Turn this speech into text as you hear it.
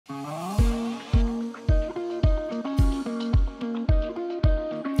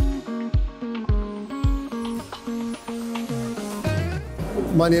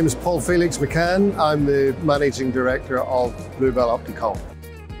My name is Paul Felix McCann. I'm the Managing Director of Bluebell Opticom.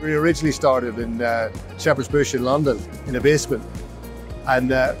 We originally started in Shepherd's Bush in London in a basement,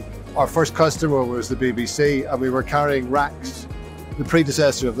 and our first customer was the BBC, and we were carrying racks, the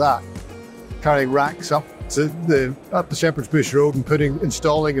predecessor of that, carrying racks up the Shepherd's Bush Road and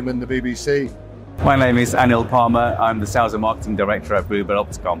installing them in the BBC. My name is Anil Palmer. I'm the Sales and Marketing Director at Bluebell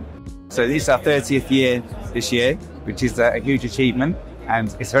Opticom. So this is our 30th year this year, which is a huge achievement,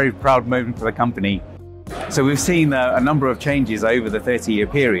 and it's a very proud moment for the company. So we've seen a number of changes over the 30-year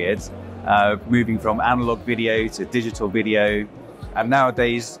period, moving from analog video to digital video, and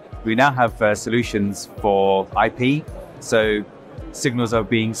nowadays we now have solutions for IP, so signals are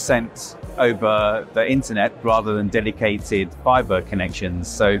being sent over the internet rather than dedicated fibre connections.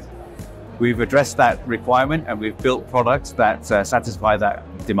 So we've addressed that requirement and we've built products that satisfy that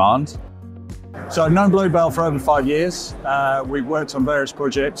demand. So I've known Bluebell for over 5 years. We've worked on various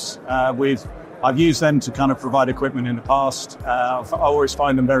projects. I've used them to kind of provide equipment in the past. I always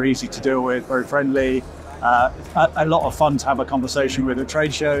find them very easy to deal with, very friendly, a lot of fun to have a conversation with at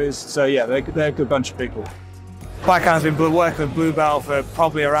trade shows. So yeah, they're a good bunch of people. Backhand's been working with Bluebell for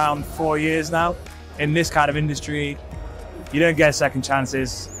probably around 4 years now. In this kind of industry, you don't get second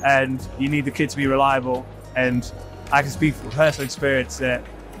chances and you need the kit to be reliable. And I can speak from personal experience that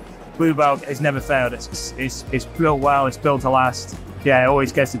Bluebell has never failed. It's built well, it's built to last. Yeah, it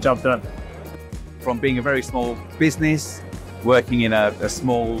always gets the job done. From being a very small business, working in a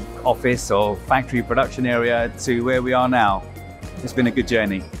small office or factory production area to where we are now, it's been a good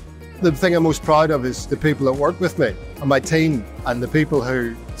journey. The thing I'm most proud of is the people that work with me and my team, and the people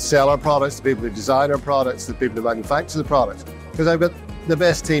who sell our products, the people who design our products, the people who manufacture the products. Because I've got the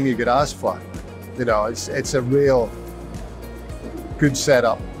best team you could ask for. You know, it's a real good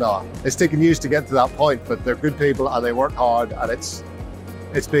setup. No, it's taken years to get to that point, but they're good people and they work hard, and it's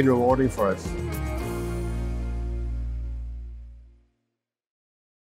been rewarding for us.